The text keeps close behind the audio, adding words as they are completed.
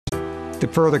The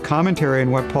further commentary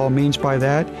on what Paul means by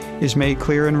that is made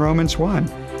clear in Romans 1.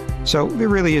 So there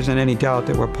really isn't any doubt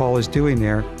that what Paul is doing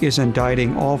there is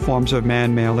indicting all forms of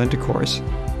man-male intercourse,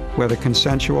 whether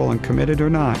consensual and committed or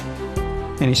not.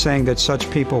 And he's saying that such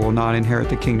people will not inherit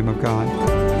the kingdom of God.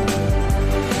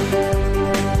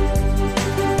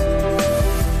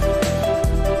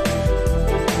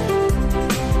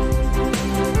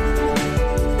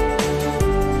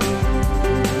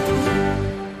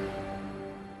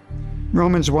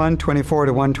 Romans 1:24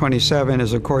 to 1:27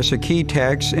 is, of course, a key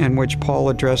text in which Paul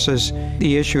addresses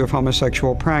the issue of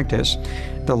homosexual practice.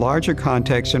 The larger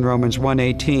context in Romans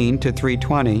 1:18 to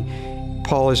 3:20,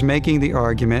 Paul is making the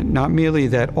argument not merely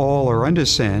that all are under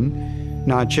sin,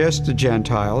 not just the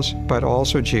Gentiles, but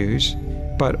also Jews,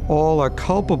 but all are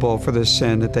culpable for the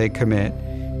sin that they commit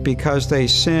because they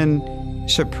sin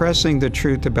suppressing the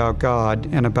truth about God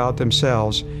and about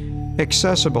themselves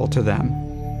accessible to them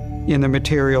in the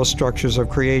material structures of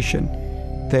creation.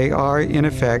 They are, in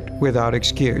effect, without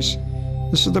excuse.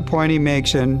 This is the point he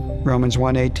makes in Romans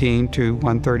 1:18 to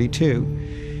 1:32.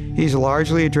 He's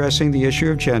largely addressing the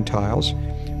issue of Gentiles,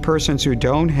 persons who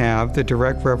don't have the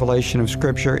direct revelation of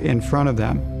Scripture in front of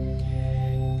them.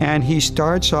 And he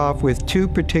starts off with two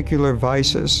particular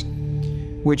vices,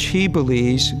 which he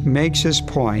believes makes his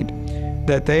point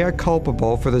that they are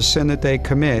culpable for the sin that they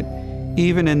commit,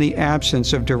 even in the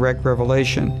absence of direct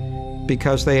revelation,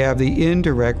 because they have the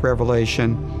indirect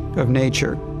revelation of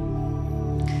nature.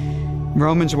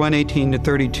 Romans 1:18 to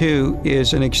 32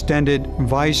 is an extended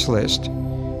vice list.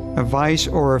 A vice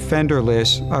or offender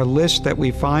list are lists that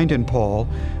we find in Paul,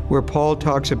 where Paul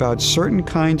talks about certain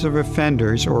kinds of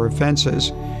offenders or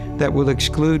offenses that will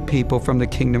exclude people from the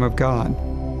kingdom of God.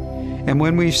 And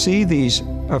when we see these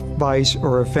vice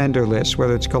or offender lists,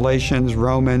 whether it's Galatians,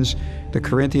 Romans, the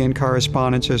Corinthian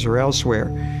correspondences, or elsewhere,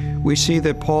 we see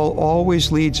that Paul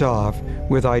always leads off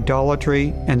with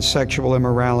idolatry and sexual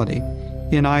immorality,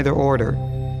 in either order.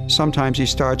 Sometimes he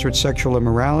starts with sexual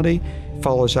immorality,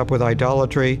 follows up with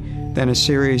idolatry, then a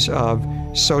series of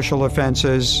social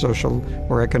offenses, social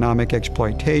or economic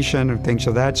exploitation, or things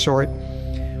of that sort.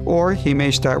 Or he may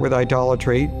start with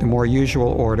idolatry, the more usual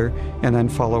order, and then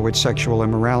follow with sexual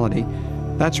immorality.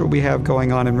 That's what we have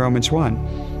going on in Romans 1.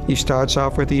 He starts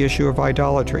off with the issue of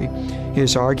idolatry.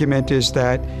 His argument is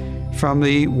that from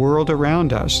the world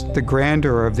around us, the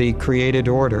grandeur of the created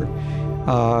order,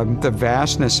 the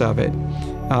vastness of it,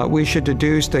 we should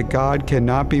deduce that God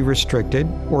cannot be restricted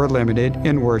or limited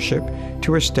in worship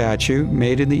to a statue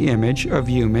made in the image of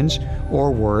humans,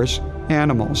 or worse,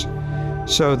 animals.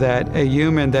 So that a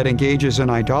human that engages in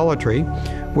idolatry,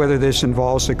 whether this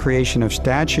involves the creation of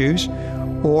statues,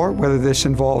 or whether this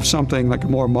involves something like a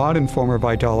more modern form of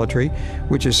idolatry,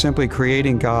 which is simply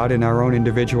creating God in our own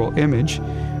individual image,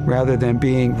 rather than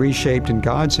being reshaped in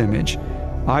God's image,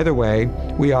 either way,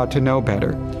 we ought to know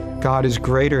better. God is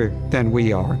greater than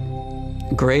we are,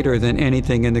 greater than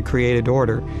anything in the created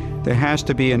order. There has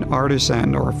to be an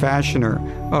artisan or a fashioner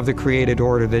of the created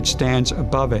order that stands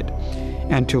above it.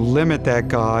 And to limit that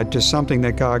God to something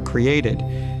that God created,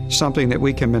 something that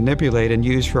we can manipulate and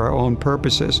use for our own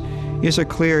purposes, is a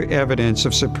clear evidence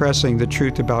of suppressing the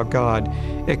truth about God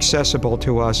accessible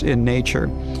to us in nature,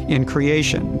 in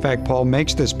creation. In fact, Paul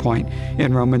makes this point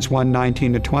in Romans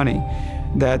 1:19 to 20,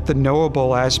 that the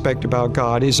knowable aspect about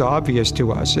God is obvious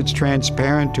to us, it's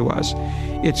transparent to us,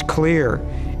 it's clear,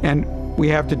 and we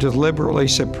have to deliberately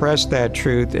suppress that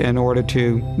truth in order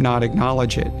to not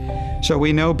acknowledge it. So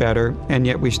we know better, and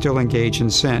yet we still engage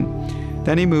in sin.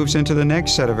 Then he moves into the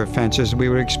next set of offenses we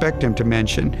would expect him to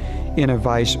mention in a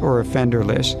vice or offender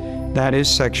list. That is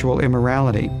sexual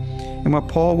immorality. And what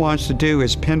Paul wants to do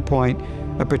is pinpoint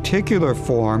a particular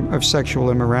form of sexual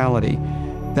immorality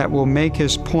that will make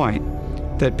his point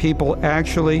that people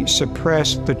actually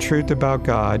suppress the truth about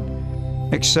God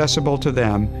accessible to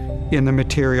them in the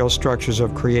material structures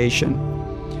of creation.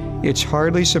 It's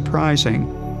hardly surprising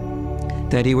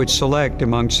that he would select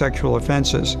among sexual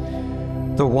offenses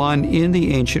the one in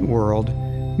the ancient world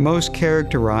most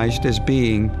characterized as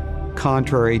being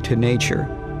contrary to nature.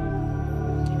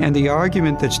 And the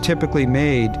argument that's typically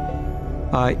made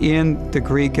in the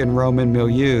Greek and Roman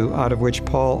milieu out of which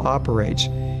Paul operates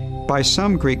by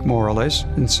some Greek moralists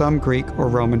and some Greek or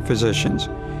Roman physicians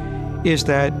is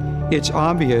that it's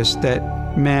obvious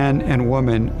that man and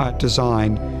woman are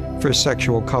designed for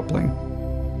sexual coupling.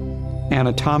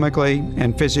 Anatomically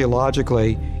and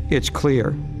physiologically, it's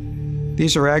clear.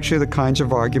 These are actually the kinds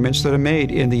of arguments that are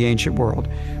made in the ancient world.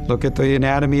 Look at the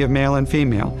anatomy of male and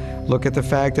female. Look at the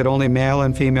fact that only male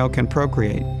and female can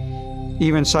procreate.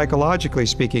 Even psychologically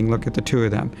speaking, look at the two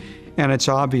of them. And it's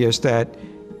obvious that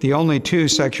The only two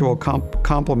sexual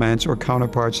complements or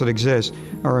counterparts that exist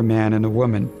are a man and a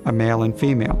woman, a male and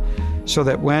female. So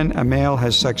that when a male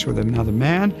has sex with another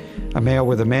man, a male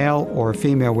with a male, or a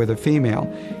female with a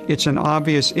female, it's an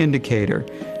obvious indicator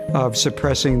of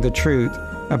suppressing the truth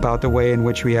about the way in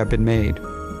which we have been made.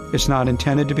 It's not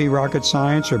intended to be rocket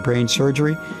science or brain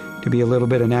surgery, to be a little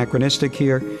bit anachronistic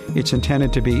here. It's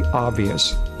intended to be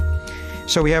obvious.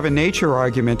 So we have a nature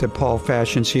argument that Paul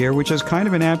fashions here, which is kind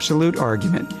of an absolute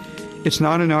argument. It's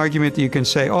not an argument that you can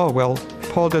say, oh, well,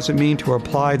 Paul doesn't mean to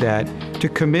apply that to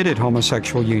committed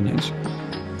homosexual unions.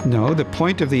 No, the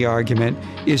point of the argument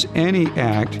is any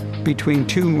act between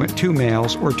two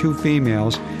males or two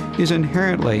females is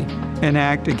inherently an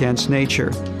act against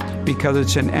nature, because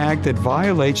it's an act that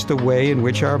violates the way in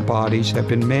which our bodies have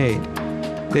been made.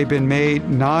 They've been made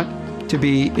not to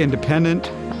be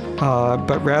independent,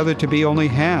 but rather to be only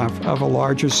half of a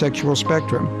larger sexual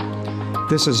spectrum.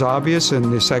 This is obvious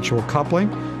in the sexual coupling,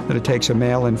 that it takes a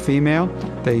male and female.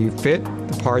 They fit,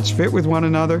 the parts fit with one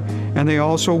another, and they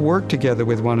also work together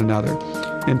with one another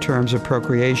in terms of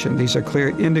procreation. These are clear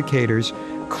indicators,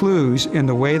 clues in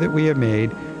the way that we have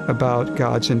made about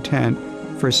God's intent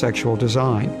for sexual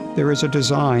design. There is a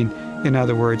design, in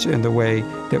other words, in the way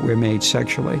that we're made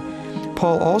sexually.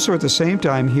 Paul also at the same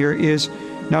time here is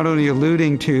not only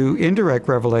alluding to indirect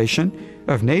revelation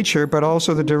of nature, but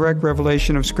also the direct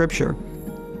revelation of Scripture.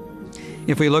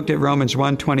 If we looked at Romans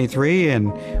 1:23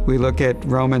 and we look at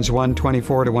Romans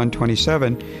 1:24 to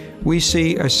 1:27, we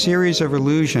see a series of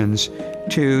allusions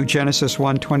to Genesis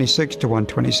 1:26 to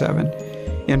 1:27.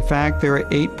 In fact, there are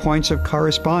 8 points of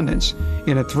correspondence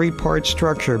in a 3-part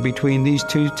structure between these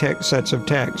two sets of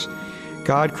texts.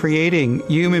 God creating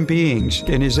human beings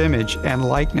in His image and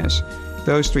likeness,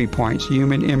 those 3 points,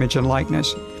 human image and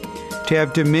likeness. To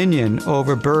have dominion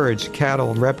over birds,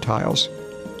 cattle, reptiles,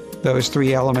 those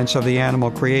 3 elements of the animal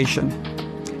creation.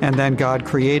 And then God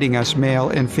creating us male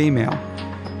and female.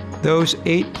 Those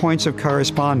 8 points of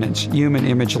correspondence, human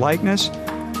image, likeness,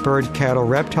 bird, cattle,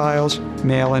 reptiles,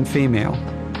 male and female.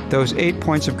 Those 8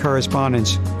 points of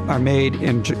correspondence are made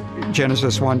in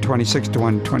Genesis 1:26 to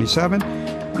 1:27,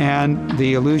 and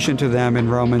the allusion to them in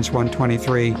Romans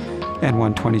 1:23 and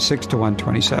 1:26 to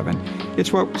 1:27.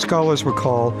 It's what scholars would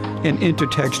call an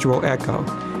intertextual echo.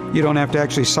 You don't have to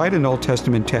actually cite an Old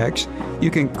Testament text. You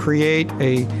can create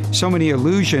so many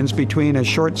allusions between a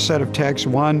short set of texts,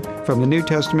 one from the New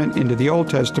Testament into the Old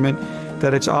Testament,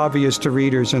 that it's obvious to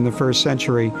readers in the first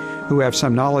century who have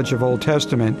some knowledge of Old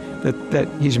Testament that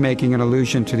he's making an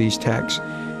allusion to these texts.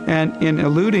 And in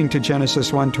alluding to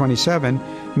Genesis 1:27,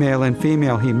 male and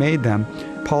female he made them,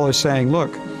 Paul is saying,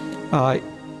 look,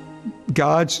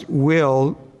 God's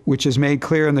will, which is made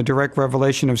clear in the direct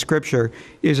revelation of Scripture,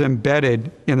 is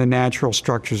embedded in the natural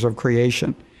structures of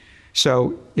creation.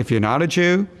 So if you're not a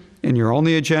Jew and you're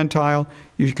only a Gentile,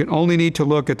 you can only need to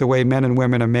look at the way men and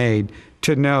women are made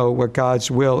to know what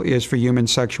God's will is for human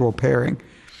sexual pairing.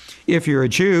 If you're a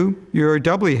Jew, you're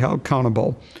doubly held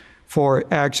accountable for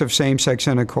acts of same-sex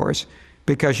intercourse,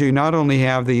 because you not only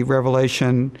have the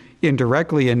revelation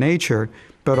indirectly in nature,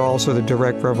 but also the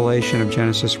direct revelation of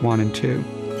Genesis 1 and 2.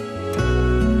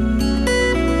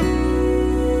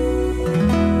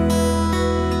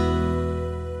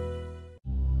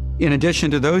 In addition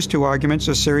to those 2 arguments,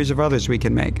 a series of others we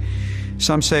can make.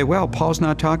 Some say, well, Paul's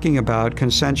not talking about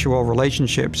consensual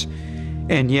relationships,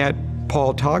 and yet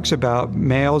Paul talks about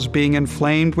males being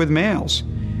inflamed with males.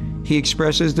 He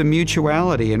expresses the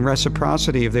mutuality and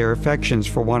reciprocity of their affections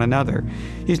for one another.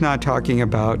 He's not talking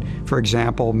about, for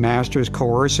example, masters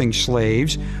coercing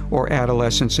slaves or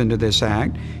adolescents into this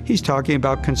act. He's talking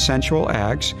about consensual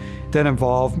acts that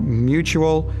involve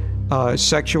mutual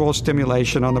sexual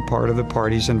stimulation on the part of the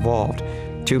parties involved,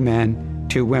 2 men,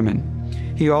 2 women.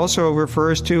 He also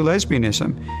refers to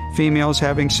lesbianism, females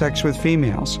having sex with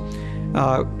females.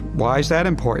 Why is that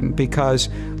important? Because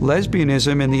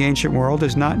lesbianism in the ancient world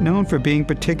is not known for being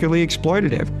particularly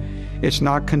exploitative. It's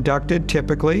not conducted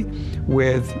typically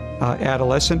with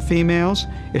adolescent females.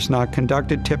 It's not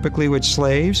conducted typically with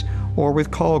slaves or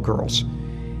with call girls.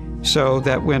 So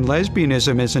that when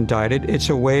lesbianism is indicted, it's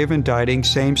a way of indicting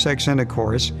same-sex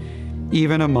intercourse,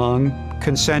 even among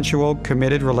consensual,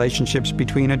 committed relationships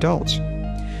between adults.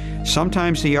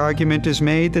 Sometimes the argument is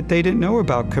made that they didn't know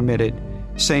about committed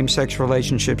same-sex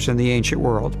relationships in the ancient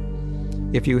world.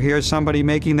 If you hear somebody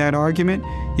making that argument,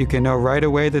 you can know right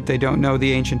away that they don't know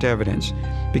the ancient evidence,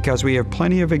 because we have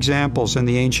plenty of examples in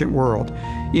the ancient world,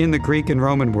 in the Greek and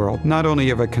Roman world, not only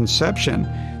of a conception,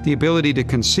 the ability to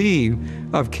conceive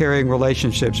of carrying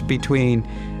relationships between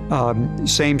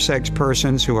same-sex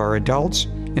persons who are adults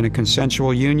in a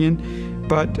consensual union,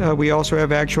 but we also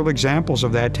have actual examples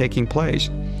of that taking place.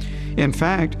 In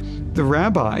fact, the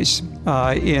rabbis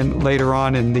later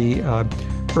on in the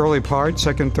early part,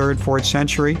 2nd, 3rd, 4th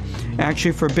century,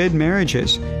 actually forbid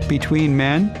marriages between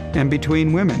men and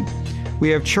between women. We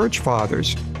have church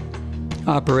fathers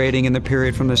operating in the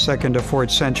period from the 2nd to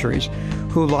 4th centuries,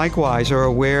 who likewise are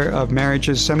aware of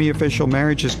marriages, semi-official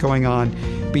marriages going on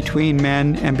between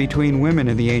men and between women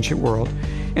in the ancient world,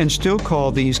 and still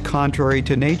call these contrary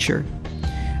to nature.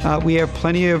 We have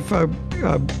plenty of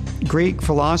Greek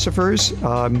philosophers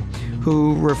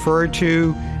who refer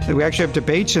to, we actually have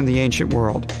debates in the ancient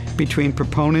world between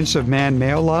proponents of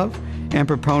man-male love and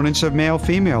proponents of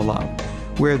male-female love,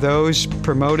 where those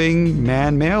promoting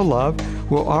man-male love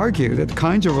will argue that the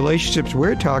kinds of relationships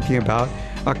we're talking about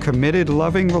are committed,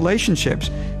 loving relationships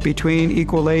between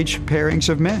equal-age pairings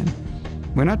of men.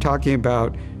 We're not talking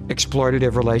about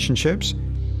exploitative relationships.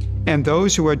 And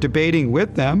those who are debating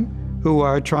with them, who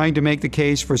are trying to make the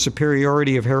case for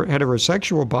superiority of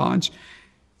heterosexual bonds,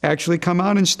 actually come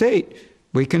out and state,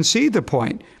 we concede the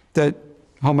point that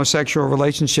homosexual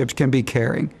relationships can be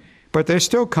caring, but they're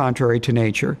still contrary to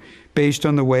nature based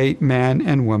on the way man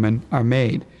and woman are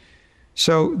made.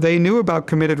 So they knew about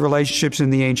committed relationships in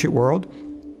the ancient world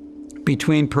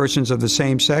between persons of the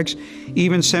same sex,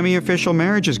 even semi-official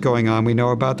marriages going on. We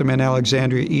know about them in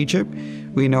Alexandria, Egypt.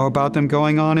 We know about them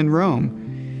going on in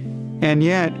Rome. And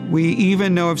yet, we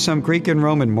even know of some Greek and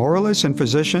Roman moralists and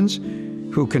physicians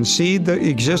who concede the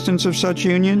existence of such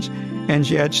unions and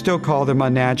yet still call them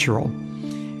unnatural.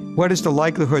 What is the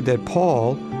likelihood that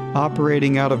Paul,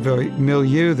 operating out of a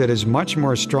milieu that is much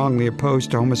more strongly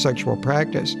opposed to homosexual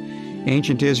practice,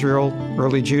 ancient Israel,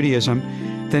 early Judaism,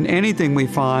 than anything we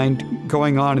find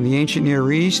going on in the ancient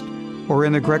Near East or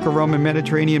in the Greco-Roman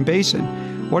Mediterranean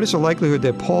basin? What is the likelihood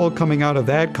that Paul, coming out of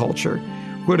that culture,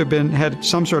 would have had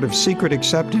some sort of secret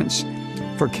acceptance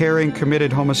for carrying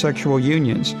committed homosexual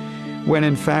unions, when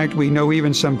in fact we know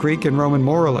even some Greek and Roman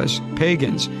moralists,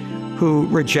 pagans, who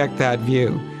reject that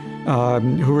view,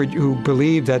 who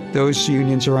believe that those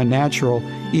unions are unnatural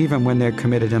even when they're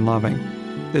committed and loving.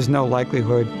 There's no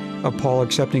likelihood of Paul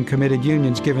accepting committed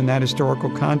unions given that historical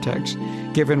context,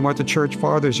 given what the church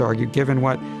fathers argue, given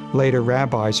what later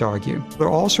rabbis argue. There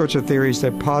are all sorts of theories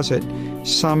that posit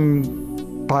some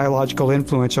biological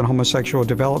influence on homosexual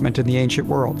development in the ancient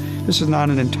world. This is not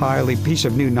an entirely piece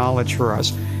of new knowledge for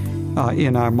us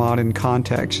in our modern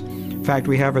context. In fact,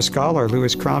 we have a scholar,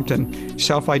 Lewis Crompton,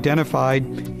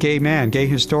 self-identified gay man, gay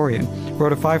historian,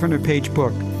 wrote a 500-page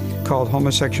book called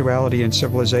Homosexuality and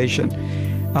Civilization.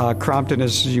 Crompton,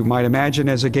 as you might imagine,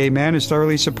 as a gay man, is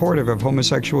thoroughly supportive of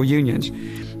homosexual unions.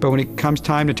 But when it comes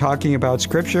time to talking about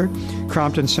Scripture,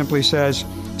 Crompton simply says,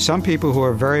 some people who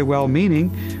are very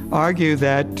well-meaning argue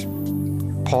that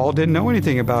Paul didn't know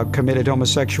anything about committed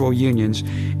homosexual unions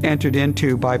entered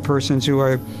into by persons who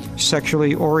are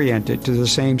sexually oriented to the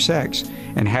same sex.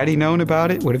 And had he known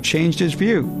about it, would have changed his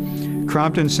view.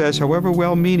 Crompton says, however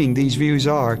well-meaning these views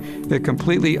are, they're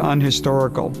completely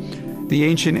unhistorical. The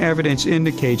ancient evidence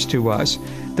indicates to us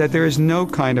that there is no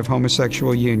kind of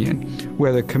homosexual union,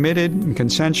 whether committed and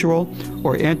consensual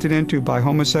or entered into by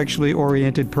homosexually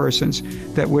oriented persons,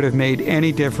 that would have made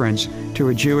any difference to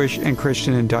a Jewish and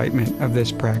Christian indictment of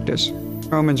this practice.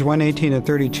 Romans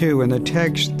 1:18-32, and the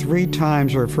text 3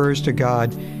 times refers to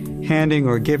God handing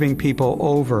or giving people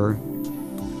over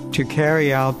to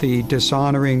carry out the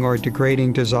dishonoring or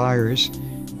degrading desires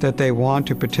that they want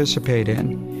to participate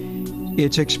in.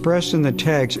 It's expressed in the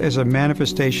text as a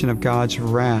manifestation of God's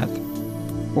wrath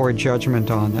or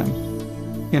judgment on them.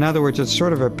 In other words, it's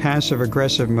sort of a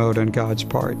passive-aggressive mode on God's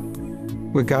part,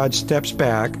 where God steps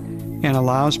back and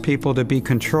allows people to be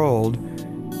controlled,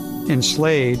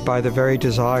 enslaved by the very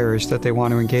desires that they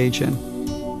want to engage in,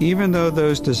 even though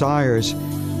those desires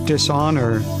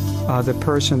dishonor the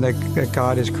person that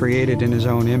God has created in His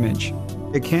own image.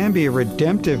 There can be a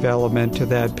redemptive element to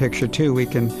that picture, too. We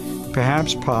can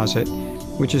perhaps posit,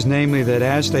 which is namely that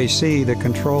as they see the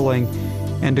controlling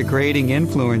and degrading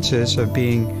influences of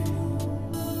being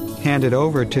handed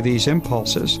over to these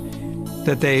impulses,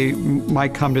 that they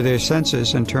might come to their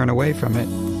senses and turn away from it.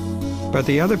 But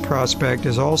the other prospect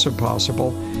is also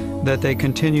possible, that they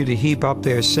continue to heap up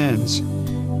their sins,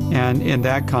 and in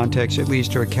that context it leads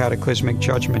to a cataclysmic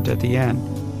judgment at the end.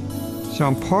 So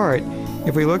in part,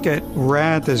 if we look at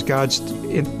wrath as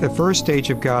the first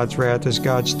stage of God's wrath is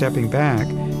God stepping back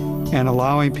and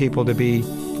allowing people to be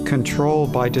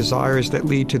controlled by desires that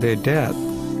lead to their death,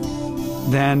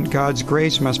 then God's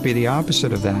grace must be the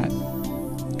opposite of that.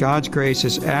 God's grace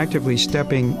is actively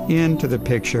stepping into the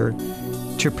picture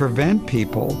to prevent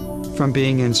people from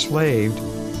being enslaved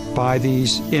by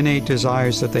these innate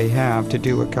desires that they have to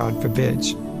do what God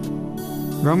forbids.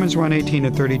 Romans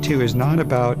 1:18-32 is not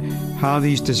about how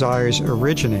these desires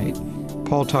originate.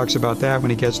 Paul talks about that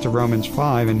when he gets to Romans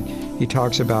 5, and he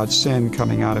talks about sin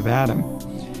coming out of Adam.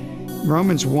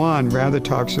 Romans 1 rather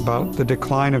talks about the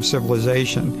decline of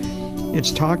civilization.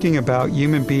 It's talking about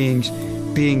human beings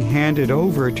being handed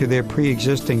over to their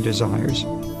pre-existing desires.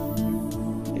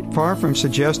 Far from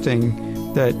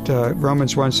suggesting that,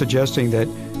 Romans 1 suggesting that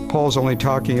Paul's only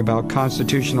talking about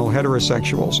constitutional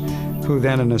heterosexuals who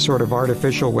then in a sort of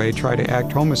artificial way try to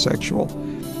act homosexual.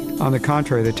 On the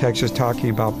contrary, the text is talking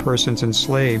about persons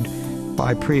enslaved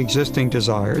by pre-existing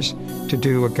desires to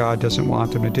do what God doesn't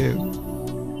want them to do.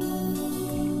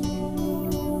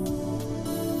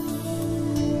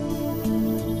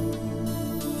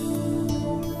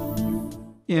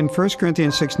 In 1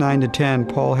 Corinthians 6:9-10,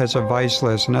 Paul has a vice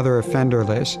list, another offender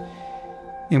list,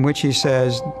 in which he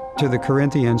says to the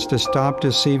Corinthians to stop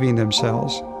deceiving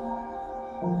themselves.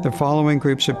 The following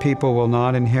groups of people will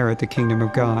not inherit the kingdom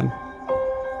of God.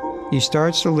 He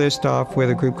starts the list off with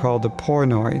a group called the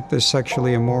pornoi, the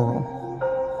sexually immoral.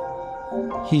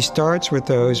 He starts with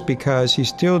those because he's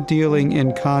still dealing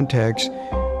in context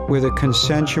with a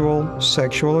consensual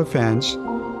sexual offense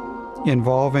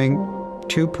involving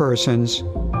two persons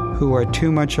who are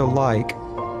too much alike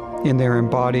in their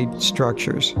embodied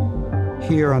structures.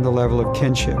 Here on the level of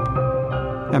kinship,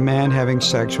 a man having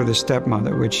sex with a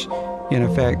stepmother, which in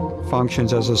effect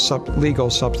functions as a legal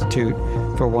substitute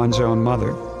for one's own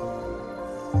mother.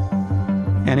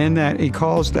 And in that, he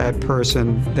calls that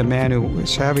person, the man who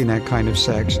is having that kind of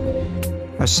sex,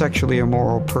 a sexually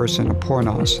immoral person, a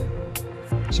pornos.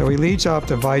 So he leads off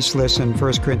the vice list in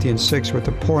 1 Corinthians 6 with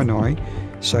the pornoi,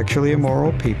 sexually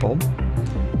immoral people.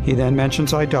 He then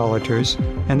mentions idolaters,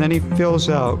 and then he fills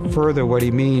out further what he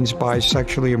means by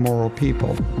sexually immoral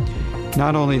people.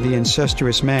 Not only the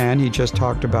incestuous man he just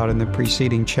talked about in the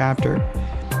preceding chapter,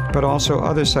 but also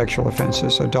other sexual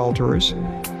offenses, adulterers.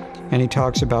 And he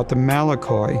talks about the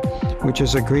malakoi, which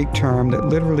is a Greek term that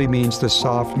literally means the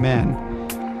soft men.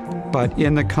 But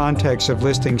in the context of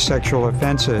listing sexual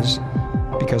offenses,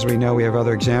 because we know we have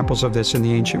other examples of this in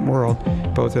the ancient world,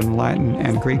 both in Latin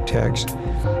and Greek texts,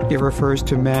 it refers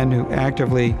to men who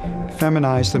actively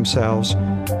feminize themselves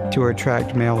to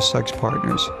attract male sex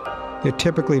partners. They're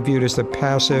typically viewed as the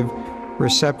passive,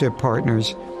 receptive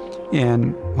partners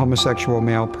in homosexual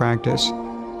male practice.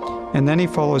 And then he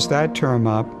follows that term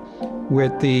up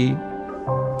with a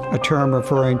term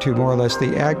referring to more or less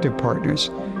the active partners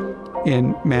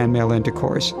in man-male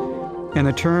intercourse. And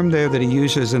the term there that he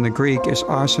uses in the Greek is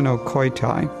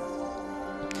arsenokoitai.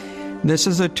 This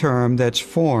is a term that's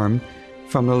formed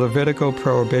from the Levitical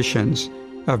prohibitions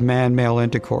of man-male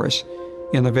intercourse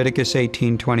in Leviticus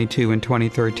 18:22 and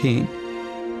 20:13.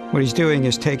 What he's doing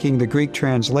is taking the Greek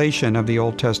translation of the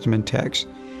Old Testament text,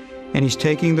 and he's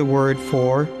taking the word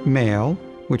for male,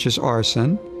 which is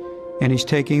arson, and he's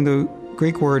taking the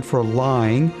Greek word for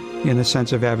lying in the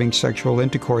sense of having sexual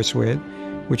intercourse with,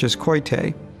 which is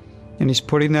koite, and he's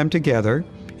putting them together,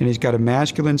 and he's got a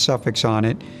masculine suffix on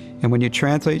it, and when you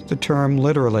translate the term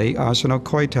literally,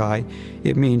 arsenokoitai,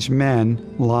 it means men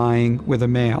lying with a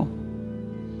male.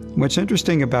 What's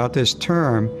interesting about this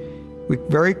term, we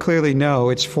very clearly know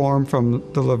it's formed from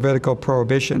the Levitical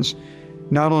prohibitions,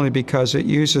 not only because it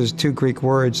uses two Greek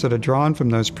words that are drawn from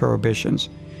those prohibitions,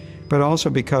 but also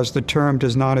because the term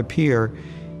does not appear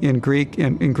in Greek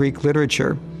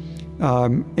literature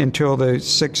until the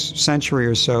 6th century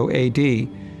or so AD,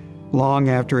 long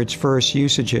after its first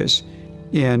usages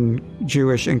in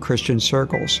Jewish and Christian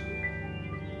circles.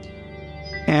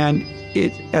 And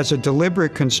it, as a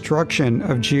deliberate construction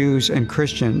of Jews and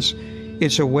Christians,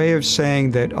 it's a way of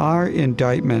saying that our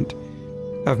indictment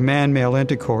of man-male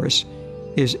intercourse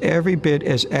is every bit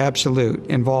as absolute,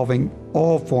 involving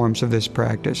all forms of this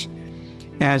practice,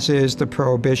 as is the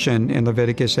prohibition in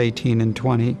Leviticus 18 and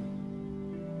 20.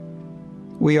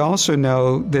 We also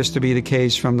know this to be the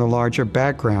case from the larger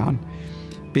background,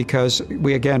 because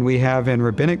we have in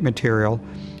rabbinic material,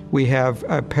 we have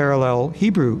a parallel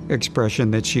Hebrew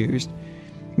expression that's used,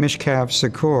 mishkav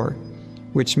sakur,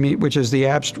 which is the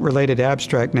related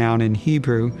abstract noun in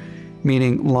Hebrew,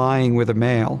 meaning lying with a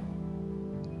male.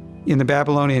 In the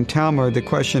Babylonian Talmud, the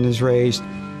question is raised,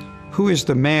 who is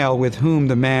the male with whom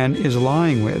the man is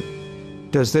lying with?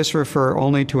 Does this refer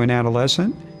only to an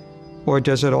adolescent, or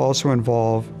does it also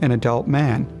involve an adult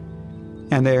man?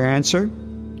 And their answer,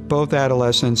 both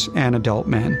adolescents and adult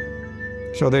men.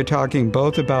 So they're talking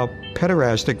both about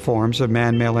pederastic forms of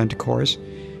man-male intercourse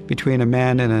between a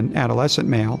man and an adolescent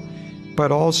male,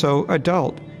 but also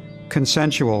adult,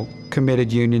 consensual,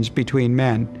 committed unions between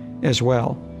men as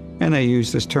well, And they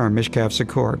use this term, mishkav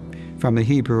sakor, from the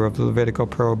Hebrew of the Levitical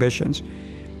prohibitions.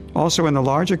 Also in the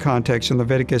larger context in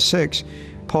Leviticus 6,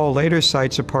 Paul later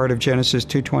cites a part of Genesis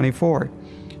 2:24.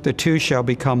 The two shall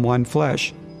become one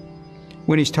flesh.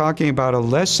 When he's talking about a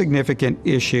less significant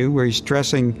issue where he's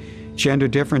stressing gender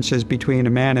differences between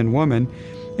a man and woman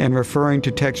and referring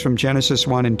to texts from Genesis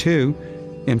 1 and 2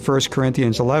 in 1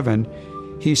 Corinthians 11,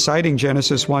 he's citing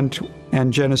Genesis 1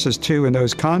 and Genesis 2 in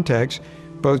those contexts,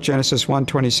 both Genesis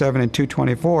 1:27 and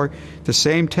 2:24, the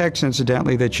same text,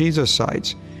 incidentally, that Jesus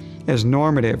cites as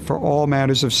normative for all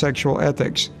matters of sexual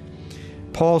ethics.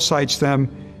 Paul cites them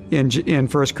in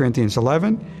 1 Corinthians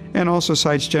 11 and also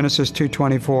cites Genesis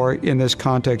 2:24 in this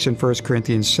context in 1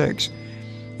 Corinthians 6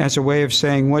 as a way of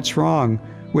saying what's wrong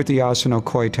with the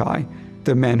asinokoitai,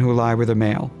 the men who lie with a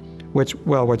male.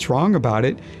 What's wrong about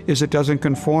it is it doesn't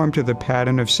conform to the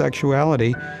pattern of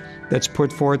sexuality that's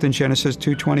put forth in Genesis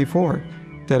 2:24,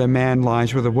 that a man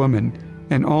lies with a woman,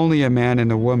 and only a man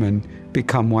and a woman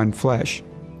become one flesh.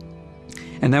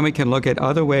 And then we can look at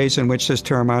other ways in which this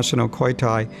term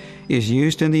asinokoitai is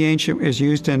used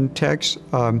in texts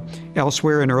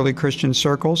elsewhere in early Christian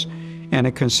circles, and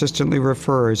it consistently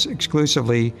refers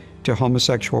exclusively to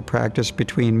homosexual practice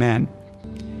between men.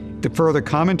 The further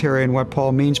commentary on what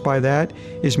Paul means by that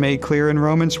is made clear in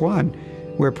Romans 1,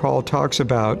 where Paul talks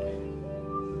about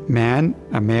man,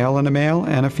 a male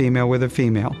and a female with a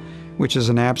female, which is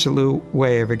an absolute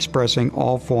way of expressing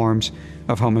all forms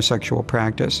of homosexual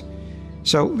practice.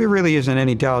 So there really isn't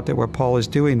any doubt that what Paul is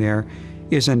doing there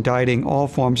is indicting all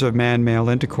forms of man-male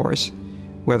intercourse,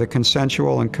 whether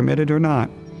consensual and committed or not.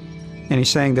 And he's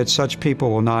saying that such people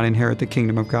will not inherit the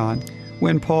kingdom of God.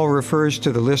 When Paul refers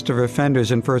to the list of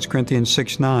offenders in 1 Corinthians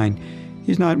 6:9,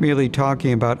 he's not merely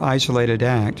talking about isolated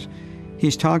acts.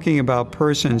 He's talking about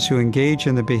persons who engage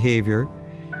in the behavior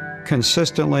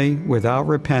consistently, without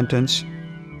repentance,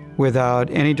 without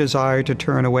any desire to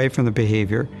turn away from the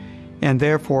behavior, and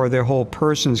therefore their whole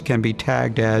persons can be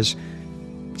tagged as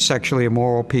sexually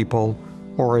immoral people,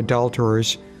 or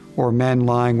adulterers, or men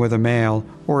lying with a male,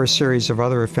 or a series of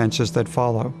other offenses that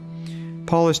follow.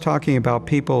 Paul is talking about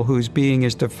people whose being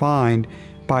is defined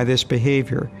by this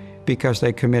behavior because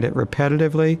they commit it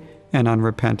repetitively and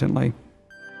unrepentantly.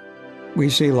 We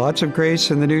see lots of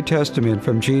grace in the New Testament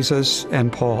from Jesus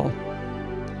and Paul,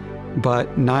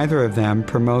 but neither of them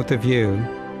promote the view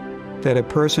that a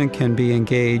person can be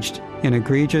engaged in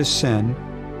egregious sin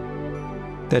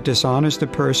that dishonors the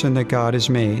person that God has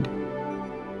made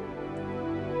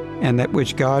and that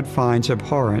which God finds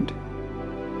abhorrent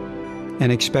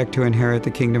and expect to inherit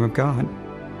the kingdom of God.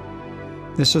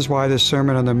 This is why the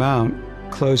Sermon on the Mount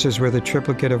closes with a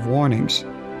triplicate of warnings.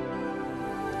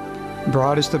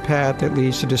 Broad is the path that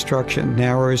leads to destruction,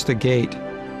 narrow is the gate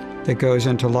that goes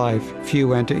into life,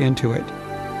 few enter into it.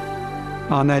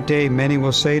 On that day many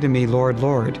will say to me, Lord,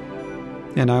 Lord,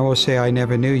 and I will say, I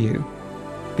never knew you,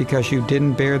 because you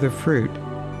didn't bear the fruit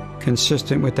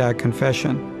consistent with that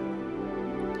confession.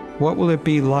 What will it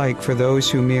be like for those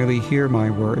who merely hear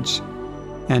my words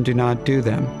and do not do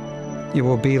them? It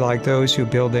will be like those who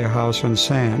build their house on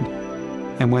sand,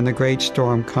 and when the great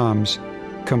storm comes,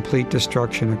 complete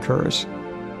destruction occurs.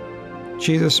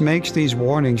 Jesus makes these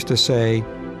warnings to say,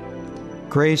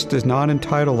 grace does not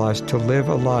entitle us to live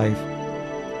a life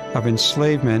of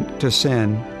enslavement to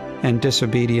sin and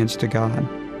disobedience to God.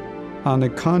 On the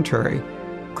contrary,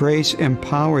 grace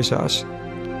empowers us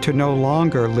to no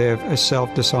longer live a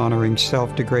self-dishonoring,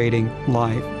 self-degrading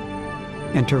life,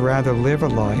 and to rather live a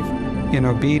life in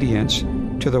obedience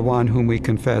to the one whom we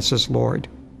confess as Lord.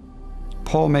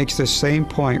 Paul makes this same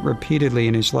point repeatedly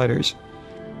in his letters.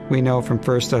 We know from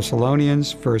 1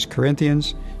 Thessalonians, 1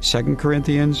 Corinthians, 2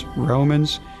 Corinthians,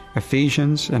 Romans,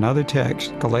 Ephesians, and other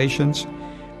texts, Galatians,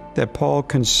 that Paul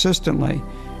consistently,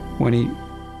 when he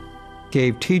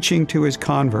gave teaching to his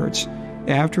converts,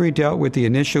 after he dealt with the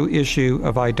initial issue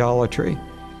of idolatry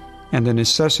and the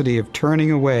necessity of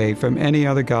turning away from any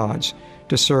other gods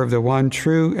to serve the one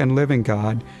true and living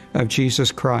God of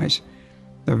Jesus Christ,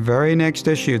 the very next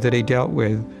issue that he dealt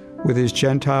with his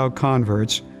Gentile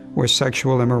converts was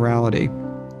sexual immorality.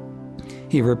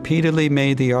 He repeatedly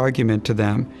made the argument to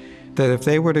them that if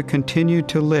they were to continue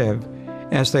to live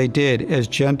as they did as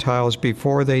Gentiles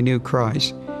before they knew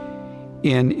Christ,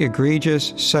 in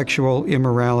egregious sexual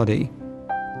immorality,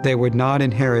 they would not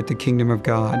inherit the kingdom of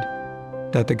God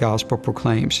that the gospel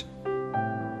proclaims.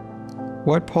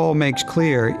 What Paul makes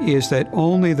clear is that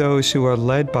only those who are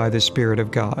led by the Spirit of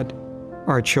God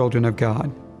are children of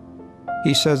God.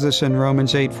 He says this in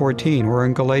Romans 8:14, or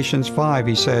in Galatians 5,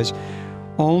 he says,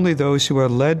 only those who are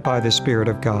led by the Spirit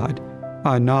of God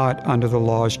are not under the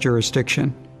law's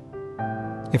jurisdiction.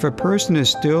 If a person is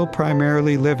still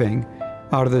primarily living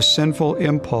out of the sinful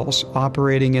impulse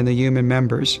operating in the human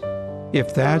members,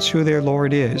 if that's who their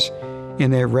Lord is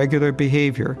in their regular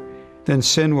behavior, then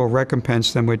sin will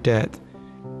recompense them with death.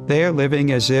 They are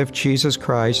living as if Jesus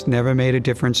Christ never made a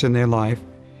difference in their life.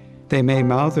 They may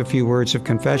mouth a few words of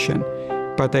confession,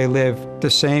 but they live the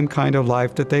same kind of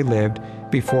life that they lived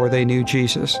before they knew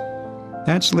Jesus.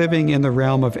 That's living in the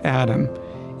realm of Adam,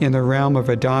 in the realm of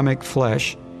Adamic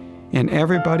flesh, and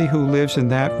everybody who lives in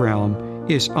that realm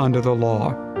is under the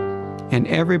law. And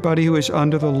everybody who is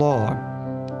under the law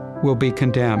will be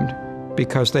condemned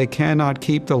because they cannot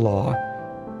keep the law.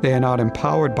 They are not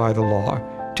empowered by the law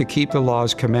to keep the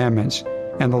law's commandments,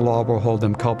 and the law will hold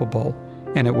them culpable,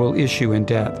 and it will issue in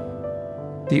death.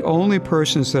 The only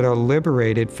persons that are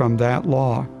liberated from that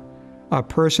law are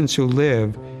persons who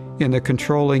live in the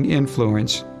controlling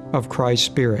influence of Christ's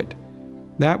Spirit.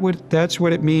 That's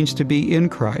what it means to be in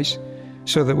Christ,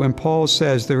 so that when Paul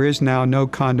says there is now no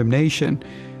condemnation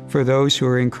for those who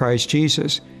are in Christ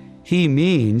Jesus, he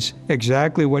means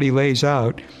exactly what he lays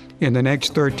out in the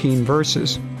next 13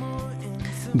 verses.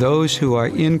 Those who are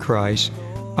in Christ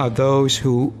are those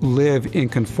who live in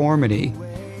conformity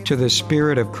to the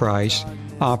Spirit of Christ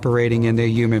operating in their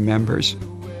human members.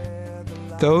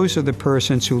 Those are the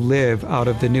persons who live out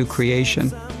of the new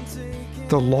creation.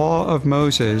 The law of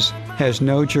Moses has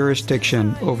no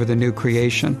jurisdiction over the new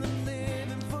creation.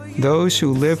 Those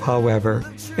who live, however,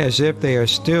 as if they are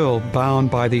still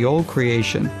bound by the old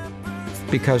creation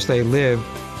because they live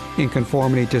in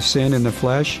conformity to sin in the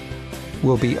flesh,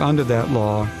 will be under that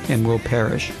law and will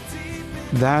perish.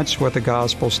 That's what the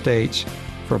gospel states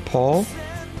for Paul.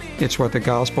 It's what the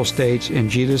gospel states in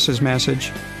Jesus'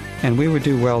 message, and we would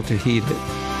do well to heed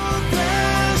it.